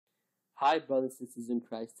Hi, brothers and sisters in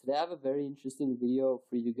Christ. Today I have a very interesting video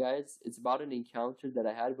for you guys. It's about an encounter that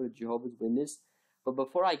I had with a Jehovah's Witness. But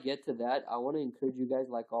before I get to that, I want to encourage you guys,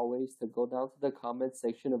 like always, to go down to the comment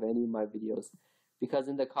section of any of my videos. Because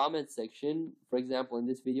in the comment section, for example, in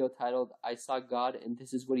this video titled, I Saw God and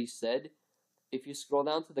This Is What He Said, if you scroll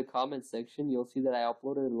down to the comment section, you'll see that I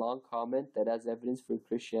uploaded a long comment that has evidence for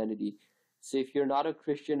Christianity. So if you're not a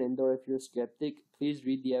Christian and/or if you're a skeptic, please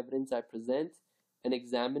read the evidence I present and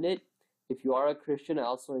examine it. If you are a Christian, I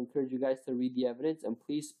also encourage you guys to read the evidence and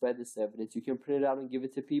please spread this evidence. You can print it out and give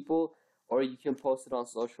it to people, or you can post it on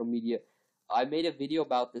social media. I made a video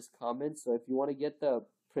about this comment, so if you want to get the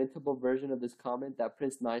printable version of this comment that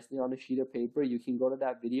prints nicely on a sheet of paper, you can go to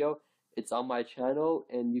that video. It's on my channel,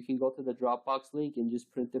 and you can go to the Dropbox link and just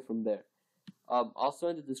print it from there. Also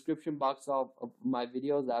in the description box of my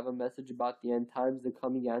videos, I have a message about the end times, the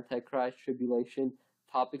coming Antichrist, tribulation,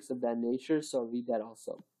 topics of that nature, so read that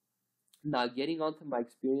also. Now, getting on to my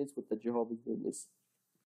experience with the Jehovah's Witness.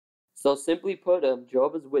 So simply put,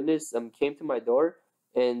 Jehovah's Witness came to my door,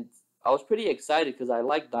 and I was pretty excited because I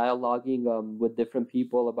like dialoguing with different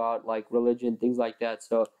people about like religion, things like that.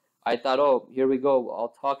 So I thought, oh, here we go.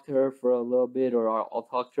 I'll talk to her for a little bit, or I'll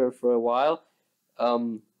talk to her for a while,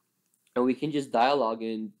 and we can just dialogue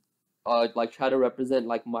and like try to represent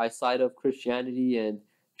like my side of Christianity and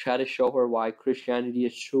try to show her why Christianity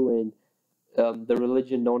is true and the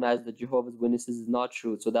religion known as the Jehovah's Witnesses is not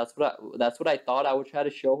true. So that's what I thought I would try to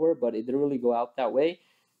show her, but it didn't really go out that way.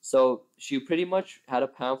 So she pretty much had a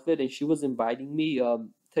pamphlet, and she was inviting me to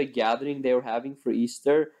a gathering they were having for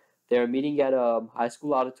Easter. They were meeting at a high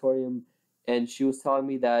school auditorium, and she was telling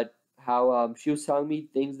me that how she was telling me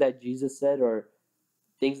things that Jesus said, or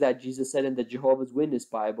things that Jesus said in the Jehovah's Witness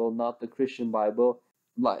Bible, not the Christian Bible,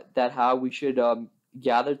 like that how we should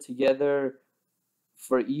gather together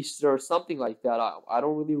for Easter or something like that. I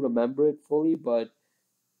don't really remember it fully, but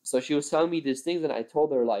so she was telling me these things, and I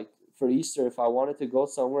told her like for Easter, if I wanted to go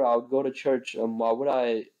somewhere, I would go to church. Why would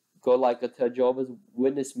I go like to a Jehovah's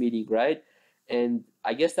Witness meeting, right? And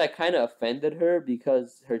I guess that kind of offended her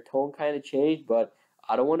because her tone kind of changed, but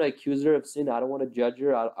I don't want to accuse her of sin. I don't want to judge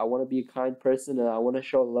her. I want to be a kind person, and I want to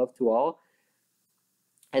show love to all.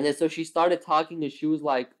 And then so she started talking, and she was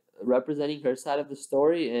like representing her side of the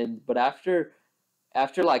story, but after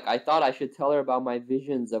like I thought I should tell her about my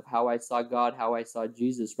visions of how I saw God, how I saw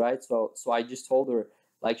Jesus, right? So I just told her,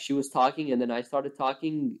 like she was talking, and then I started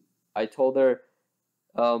talking. I told her,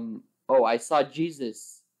 oh, I saw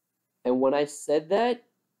Jesus. And when I said that,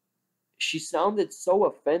 she sounded so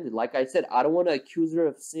offended. Like I said, I don't want to accuse her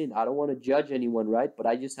of sin. I don't want to judge anyone, right? But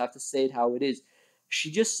I just have to say it how it is.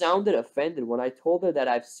 She just sounded offended. When I told her that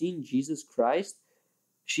I've seen Jesus Christ,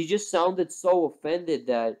 she just sounded so offended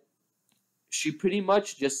that she pretty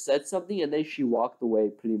much just said something and then she walked away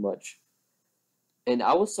pretty much. And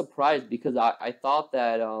I was surprised because I thought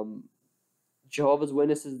that Jehovah's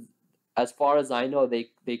Witnesses, as far as I know,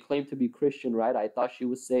 they claim to be Christian, right? I thought she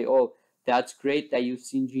would say, oh, that's great that you've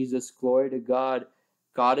seen Jesus. Glory to God.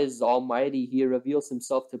 God is almighty. He reveals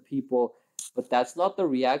himself to people. But that's not the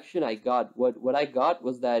reaction I got. What I got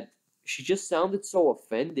was that she just sounded so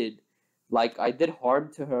offended. Like I did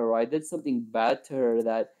harm to her, or I did something bad to her,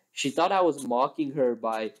 that she thought I was mocking her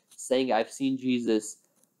by saying I've seen Jesus.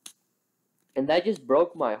 And that just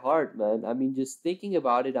broke my heart, man. I mean, just thinking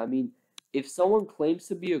about it, I mean, if someone claims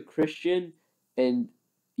to be a Christian and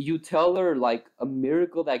you tell her like a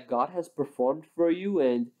miracle that God has performed for you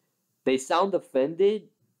and they sound offended,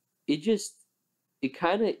 it hits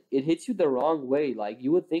you the wrong way. Like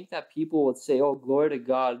you would think that people would say, oh, glory to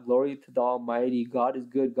God, glory to the Almighty, God is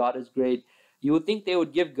good, God is great. You would think they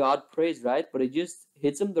would give God praise, right? But it just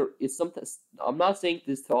hits them I'm not saying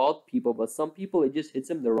this to all people, but some people it just hits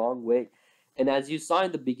them the wrong way. And as you saw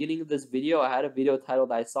in the beginning of this video, I had a video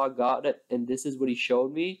titled I Saw God and This Is What He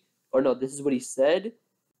Showed Me, or no, This Is What He Said.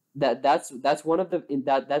 That's one of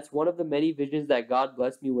the many visions that God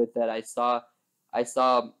blessed me with, that I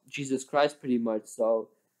saw Jesus Christ pretty much. So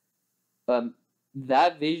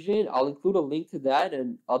that vision, I'll include a link to that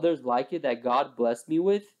and others like it that God blessed me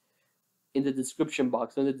with in the description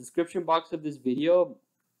box. So in the description box of this video,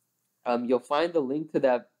 you'll find the link to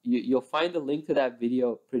that. You'll find the link to that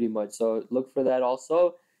video pretty much. So look for that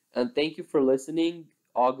also. And thank you for listening.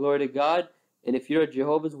 All glory to God. And if you're a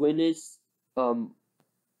Jehovah's Witness,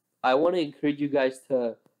 I want to encourage you guys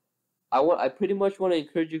to. I pretty much want to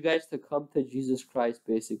encourage you guys to come to Jesus Christ,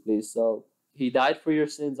 basically. So He died for your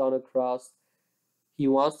sins on a cross. He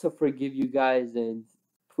wants to forgive you guys, and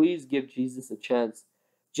please give Jesus a chance.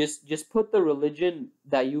 Just put the religion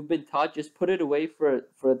that you've been taught, just put it away to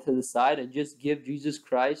the side, and just give Jesus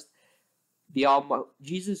Christ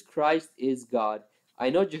Jesus Christ is God. I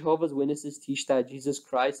know Jehovah's Witnesses teach that Jesus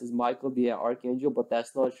Christ is Michael the Archangel, but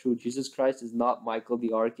that's not true. Jesus Christ is not Michael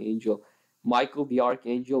the Archangel. Michael the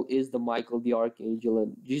Archangel is the Michael the Archangel,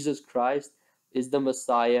 and Jesus Christ is the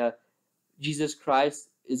Messiah. Jesus Christ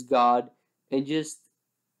is God, and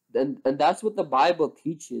and that's what the Bible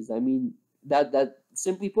teaches. I mean, that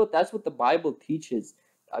simply put, that's what the Bible teaches.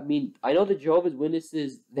 I mean, I know the Jehovah's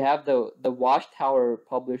Witnesses, they have the Watchtower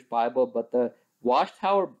published Bible, but the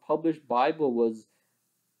Watchtower published Bible was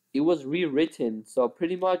rewritten. So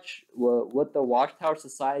pretty much what the Watchtower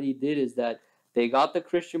Society did is that they got the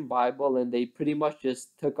Christian Bible and they pretty much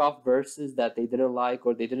just took off verses that they didn't like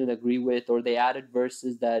or they didn't agree with, or they added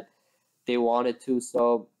verses that they wanted to.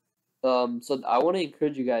 So I want to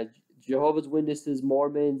encourage you guys, Jehovah's Witnesses,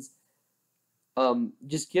 Mormons,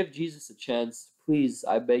 just give Jesus a chance, please.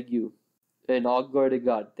 I beg you. And all glory to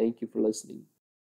God. Thank you for listening.